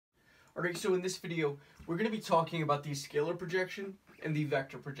Alright, so in this video, we're going to be talking about the scalar projection and the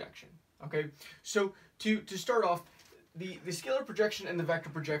vector projection. Okay, so to start off, the scalar projection and the vector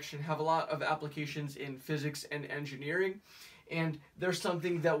projection have a lot of applications in physics and engineering, and there's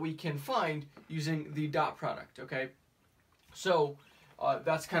something that we can find using the dot product, okay? So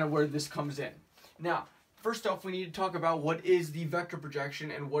that's kind of where this comes in. Now, first off, we need to talk about what is the vector projection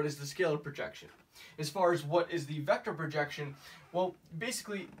and what is the scalar projection. As far as what is the vector projection, well,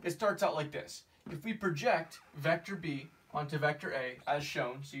 basically it starts out like this. If we project vector B onto vector A as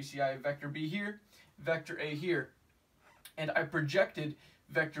shown, so you see I have vector B here, vector A here, and I projected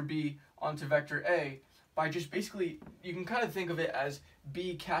vector B onto vector A by just basically, you can kind of think of it as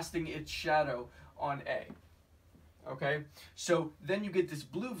B casting its shadow on A. Okay, so then you get this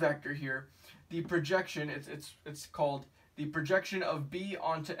blue vector here, the projection, it's called the projection of B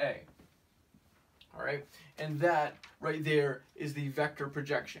onto A. Alright, and that right there is the vector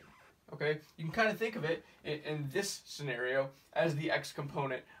projection. Okay, you can kind of think of it in this scenario as the x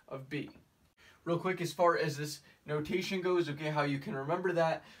component of B. Real quick, as far as this notation goes, okay, how you can remember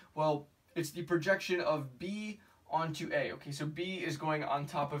that, well, it's the projection of B onto A. Okay, so B is going on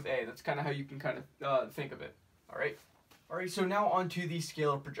top of A. That's kind of how you can kind of think of it. Alright, so now on to the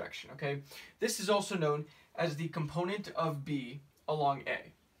scalar projection. Okay, this is also known as the component of B along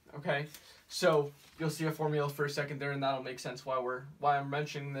A. Okay, so you'll see a formula for a second there, and that'll make sense why I'm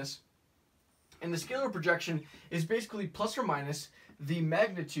mentioning this. And the scalar projection is basically plus or minus the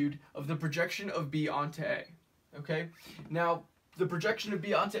magnitude of the projection of B onto A. Okay, now the projection of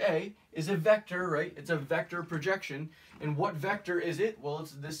B onto A is a vector, right? It's a vector projection, and what vector is it? Well,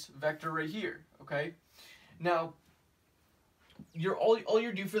 it's this vector right here. Okay, now all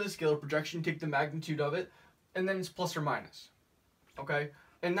you do for the scalar projection, take the magnitude of it, and then it's plus or minus. Okay,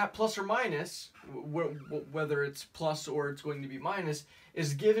 and that plus or minus, whether it's plus or it's going to be minus,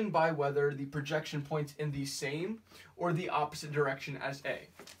 is given by whether the projection points in the same or the opposite direction as A.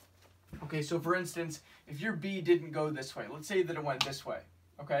 Okay, so for instance, if your B didn't go this way, let's say that it went this way,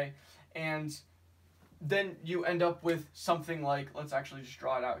 okay, and then you end up with something like, let's actually just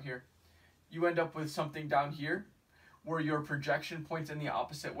draw it out here. You end up with something down here where your projection points in the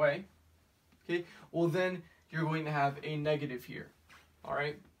opposite way, okay, well then you're going to have a negative here. All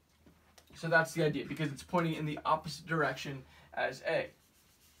right, so that's the idea, because it's pointing in the opposite direction as A.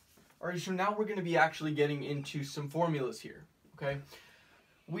 All right, so now we're going to be actually getting into some formulas here, okay?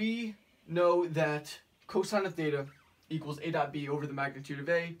 We know that cosine of theta equals A dot B over the magnitude of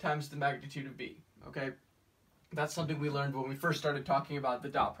A times the magnitude of B, okay? That's something we learned when we first started talking about the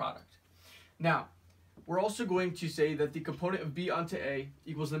dot product. Now, we're also going to say that the component of B onto A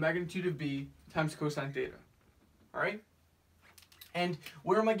equals the magnitude of B times cosine theta, all right? And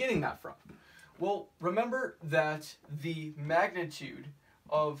where am I getting that from? Well, remember that the magnitude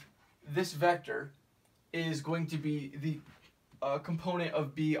of this vector is going to be the component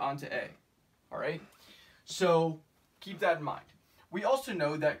of B onto A. All right? So keep that in mind. We also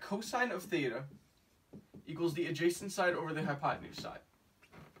know that cosine of theta equals the adjacent side over the hypotenuse side.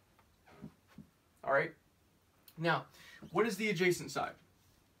 All right? Now, what is the adjacent side?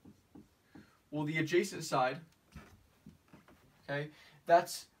 Well, the adjacent side, okay,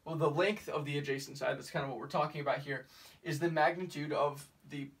 that's, well, the length of the adjacent side, that's kind of what we're talking about here, is the magnitude of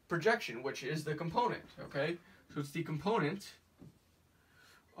the projection, which is the component, okay? So it's the component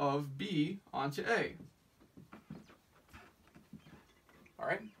of B onto A. All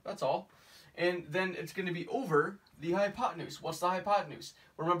right, that's all. And then it's going to be over the hypotenuse. What's the hypotenuse?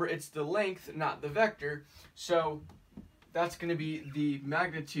 Remember, it's the length, not the vector, so that's going to be the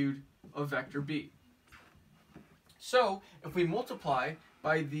magnitude of vector B. So, if we multiply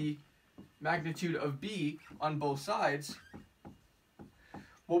by the magnitude of B on both sides,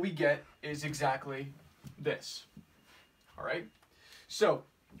 what we get is exactly this. All right? So,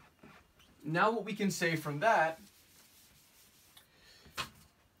 now what we can say from that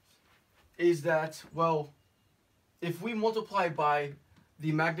is that, well, if we multiply by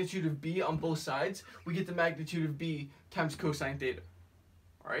the magnitude of B on both sides, we get the magnitude of B times cosine theta.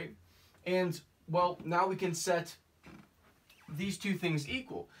 All right? And, well, now we can set these two things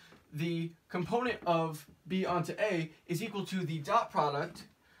equal. The component of B onto A is equal to the dot product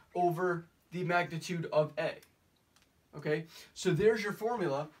over the magnitude of A. Okay, so there's your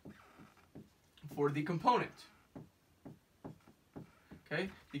formula for the component. Okay,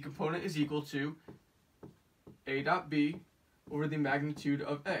 the component is equal to A dot B over the magnitude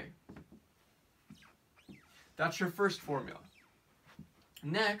of A. That's your first formula.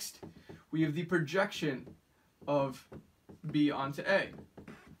 Next, we have the projection of B onto A.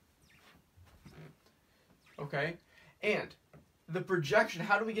 Okay, and the projection,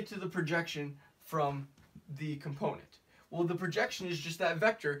 how do we get to the projection from the component? Well, the projection is just that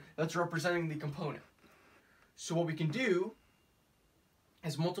vector that's representing the component. So what we can do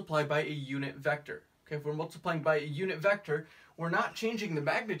is multiply by a unit vector. Okay, if we're multiplying by a unit vector, we're not changing the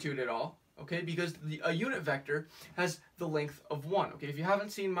magnitude at all, okay, because a unit vector has the length of 1. Okay, if you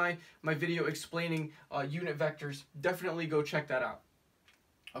haven't seen my video explaining unit vectors, definitely go check that out.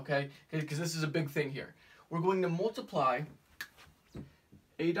 Okay, because this is a big thing here. We're going to multiply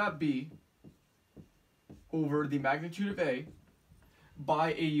a dot b over the magnitude of a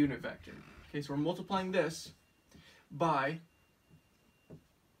by a unit vector. Okay, so we're multiplying this by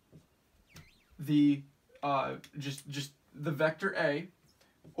the just the vector a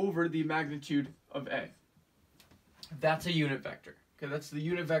over the magnitude of a. That's a unit vector. Okay, that's the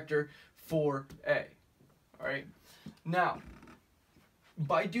unit vector for a. All right. Now,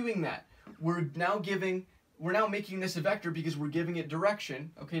 by doing that, we're now making this a vector because we're giving it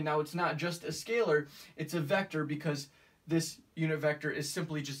direction. Okay, now it's not just a scalar, it's a vector because this unit vector is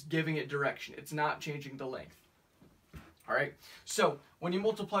simply just giving it direction. It's not changing the length. All right, so when you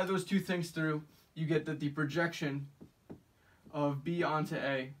multiply those two things through, you get that the projection of b onto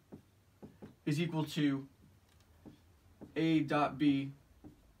a is equal to a dot b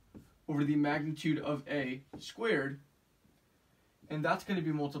over the magnitude of a squared, and that's going to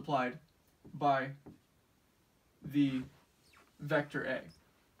be multiplied by the vector a.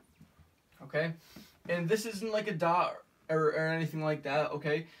 Okay, and this isn't like a dot or anything like that.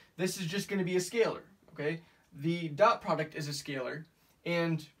 Okay, this is just going to be a scalar. Okay, the dot product is a scalar,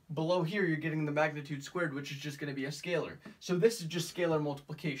 and below here you're getting the magnitude squared, which is just going to be a scalar. So this is just scalar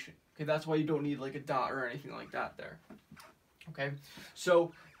multiplication. Okay, that's why you don't need like a dot or anything like that there. Okay,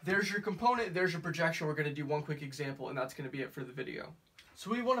 so there's your component, there's your projection. We're going to do one quick example, and that's going to be it for the video. So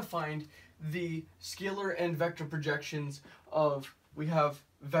we want to find the scalar and vector projections of, we have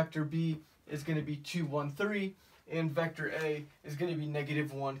vector b is going to be 2, 1, 3, and vector a is going to be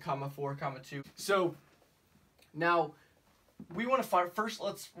 -1, 4, 2. So now we want to find,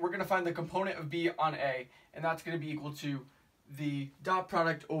 we're going to find the component of b on a, and that's going to be equal to the dot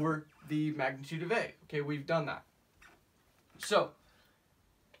product over the magnitude of a. Okay, we've done that. So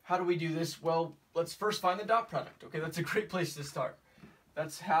how do we do this? Well, let's first find the dot product. Okay, that's a great place to start.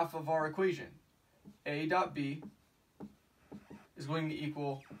 That's half of our equation. A dot b is going to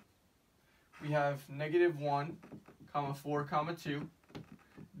equal, we have -1, 4, 2,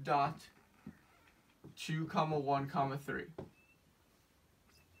 dot 2, 1, 3.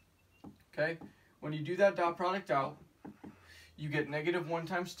 Okay, when you do that dot product out, you get -1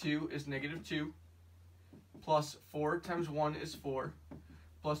 times 2 is -2, plus 4 times 1 is 4,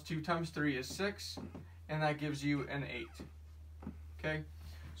 plus 2 times 3 is 6, and that gives you an 8. Okay,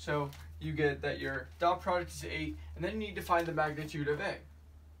 so you get that your dot product is 8, and then you need to find the magnitude of a.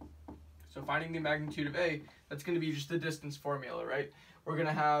 So finding the magnitude of a, that's going to be just the distance formula, right? We're going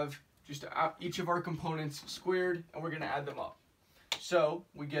to have just each of our components squared, and we're going to add them up. So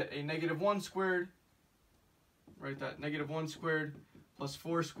we get a -1 squared, write that, -1 squared, plus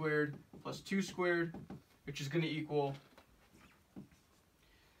 4 squared, plus 2 squared, which is going to equal,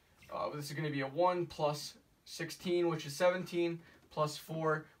 this is going to be a 1 plus 16, which is 17, plus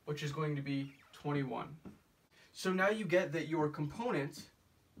 4, which is going to be 21. So now you get that your component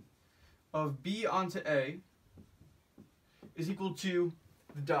of b onto a is equal to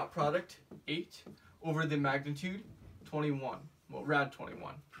the dot product, 8, over the magnitude, 21. Well, rad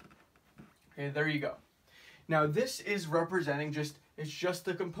 21. Okay, there you go. Now this is representing it's just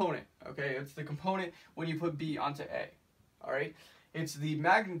the component, okay? It's the component when you put b onto a, all right? It's the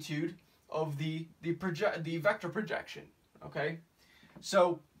magnitude of the vector projection, okay?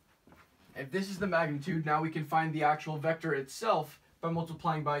 So if this is the magnitude, now we can find the actual vector itself by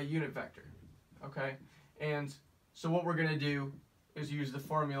multiplying by a unit vector, okay? And so what we're going to do is use the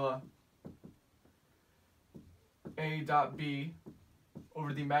formula a dot b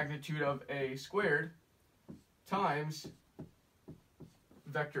over the magnitude of a squared times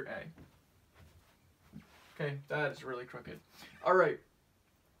vector a. Okay, that is really crooked. All right,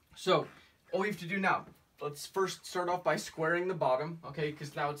 so all we have to do now, let's first start off by squaring the bottom, okay,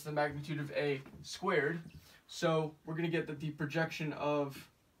 because now it's the magnitude of a squared. So we're going to get that the projection of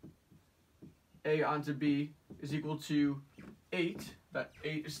a onto b is equal to 8, that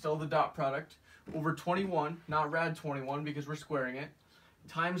 8 is still the dot product, over 21, not rad 21 because we're squaring it,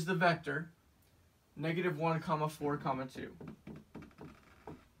 times the vector, -1, 4, 2.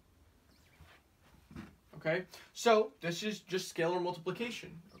 Okay, so this is just scalar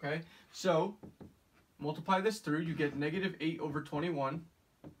multiplication, okay? So multiply this through, you get -8 over 21,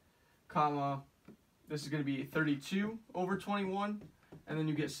 comma, this is going to be 32 over 21, and then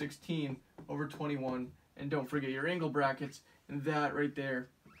you get 16 over 21, and don't forget your angle brackets, and that right there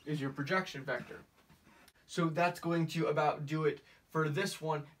is your projection vector. So that's going to about do it for this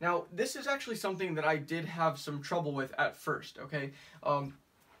one. Now, this is actually something that I did have some trouble with at first, okay?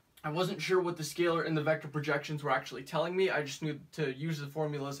 I wasn't sure what the scalar and the vector projections were actually telling me. I just knew to use the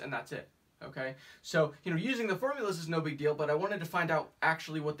formulas, and that's it. Okay, so, using the formulas is no big deal, but I wanted to find out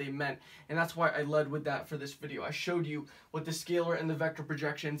actually what they meant, and that's why I led with that for this video. I showed you what the scalar and the vector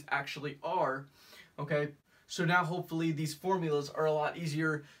projections actually are, okay? So now hopefully these formulas are a lot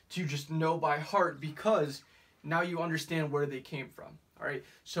easier to just know by heart because now you understand where they came from. Alright,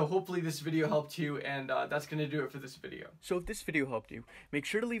 so hopefully this video helped you, and that's going to do it for this video. So if this video helped you, make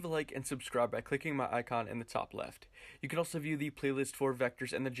sure to leave a like and subscribe by clicking my icon in the top left. You can also view the playlist for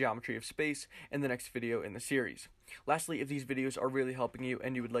vectors and the geometry of space in the next video in the series. Lastly, if these videos are really helping you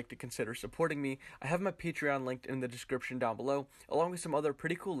and you would like to consider supporting me, I have my Patreon linked in the description down below, along with some other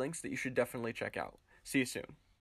pretty cool links that you should definitely check out. See you soon.